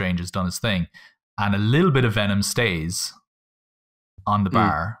obviously Strange has done his thing, and a little bit of Venom stays on the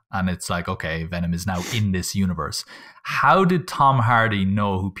bar, and it's like, okay, Venom is now in this universe. How did Tom Hardy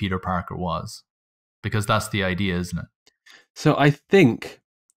know who Peter Parker was? Because that's the idea, isn't it? So I think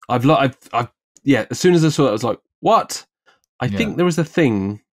as soon as I saw it, I was like, what? I think there was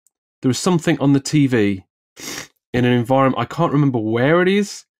something on the TV in an environment, I can't remember where it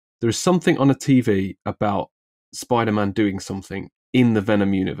is. There is something on a TV about Spider-Man doing something in the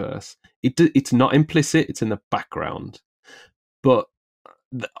Venom universe. It's not implicit, it's in the background. But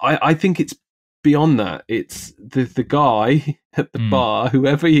I think it's beyond that. It's the guy at the bar,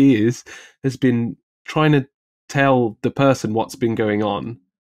 whoever he is, has been trying to tell the person what's been going on.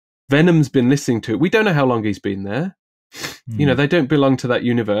 Venom's been listening to it. We don't know how long he's been there. They don't belong to that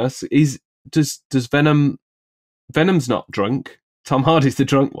universe. Does Venom's not drunk. Tom Hardy's the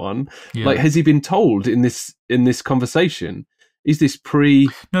drunk one. Yeah. Like, has he been told in this conversation? Is this pre?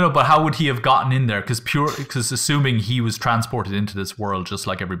 No, but how would he have gotten in there? Because assuming he was transported into this world just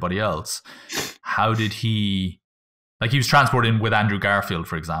like everybody else, how did he? Like he was transported in with Andrew Garfield,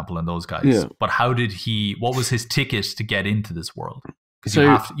 for example, and those guys. Yeah. But how did he? What was his ticket to get into this world? Because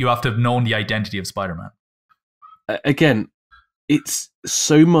So- you have to have known the identity of Spider-Man. Again, it's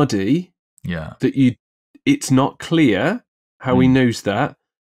so muddy Yeah. that it's not clear how he knows that,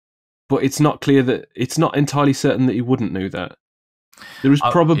 but it's not clear that it's not entirely certain that he wouldn't know that. There is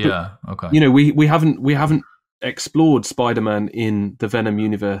probably, yeah. Okay. you know, we haven't explored Spider-Man in the Venom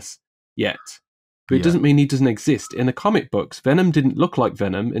universe yet, but it doesn't mean he doesn't exist. In the comic books, Venom didn't look like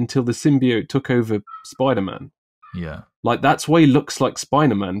Venom until the symbiote took over Spider-Man. Yeah. Like, that's why he looks like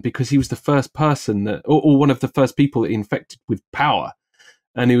Spider-Man, because he was the first person that, or one of the first people that he infected with power.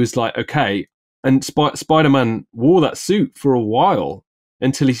 And he was like, okay. And Spider-Man wore that suit for a while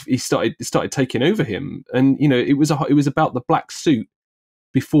until he started taking over him. And, you know, it was about the black suit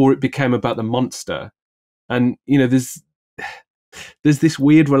before it became about the monster. And, you know, there's this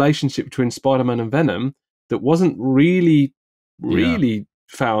weird relationship between Spider-Man and Venom that wasn't really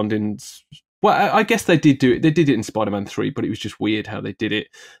found in... Well, I guess they did do it. They did it in Spider-Man 3, but it was just weird how they did it.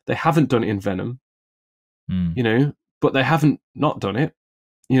 They haven't done it in Venom, you know, but they haven't not done it.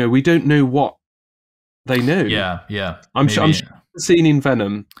 You know, we don't know what they know. Yeah. I'm sure the scene in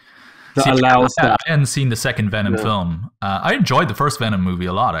Venom that allows that. I hadn't seen the second Venom film. I enjoyed the first Venom movie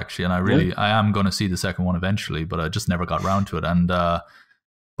a lot, actually, and I am going to see the second one eventually, but I just never got around to it. And but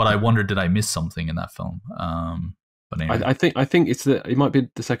I wondered, did I miss something in that film? But anyway. I think it might be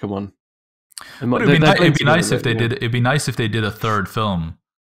the second one. It'd be nice if they did. It'd be nice if they did a third film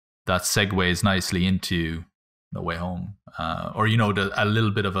that segues nicely into No Way Home, or you know, a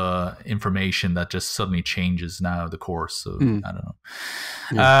little bit of information that just suddenly changes now the course. So I don't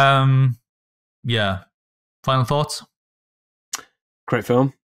know. Yeah. Final thoughts. Great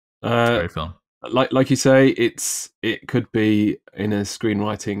film. Great film. Like you say, it could be in a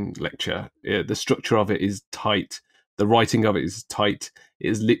screenwriting lecture. The structure of it is tight. The writing of it is tight. It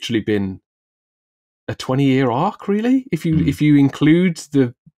has literally been a 20-year arc, really. If you include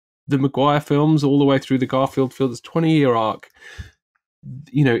the Maguire films all the way through the Garfield films, it's 20-year arc.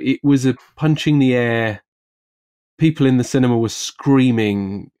 You know, it was a punching the air. People in the cinema were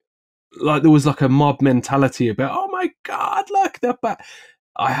screaming, like there was like a mob mentality about, oh my God, look, they're back.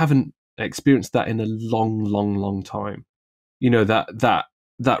 I haven't experienced that in a long time. You know, that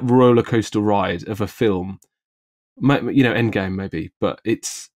roller coaster ride of a film. You know, Endgame maybe, but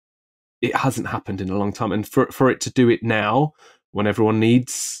it hasn't happened in a long time. And for it to do it now, when everyone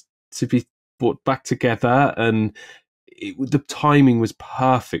needs to be brought back together, and the timing was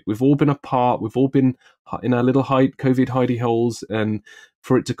perfect. We've all been apart. We've all been in our little COVID hidey holes. And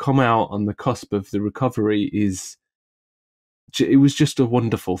for it to come out on the cusp of the recovery it was just a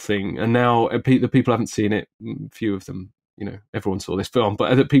wonderful thing. And now the people who haven't seen it, few of them, you know, everyone saw this film,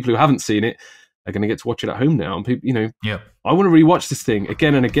 but the people who haven't seen it are going to get to watch it at home now. And people, you know, I want to rewatch this thing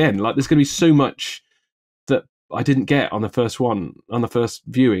again and again. Like, there's going to be so much that I didn't get on the first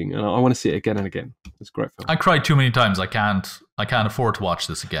viewing, and I want to see it again and again. It's a great film. I cried too many times. I can't afford to watch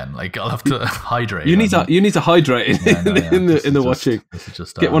this again. Like, I'll have to hydrate. You need to hydrate in the watching.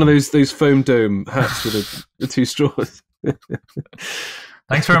 Get one of those foam dome hats with the two straws.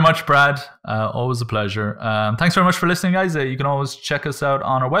 Thanks very much, Brad. Always a pleasure. Thanks very much for listening, guys. You can always check us out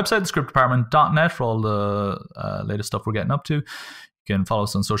on our website, thescriptdepartment.net, for all the latest stuff we're getting up to. You can follow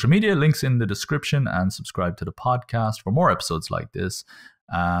us on social media, links in the description, and subscribe to the podcast for more episodes like this.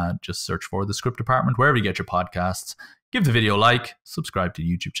 Just search for The Script Department wherever you get your podcasts. Give the video a like, subscribe to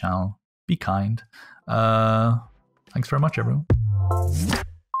the YouTube channel. Be kind. Thanks very much, everyone.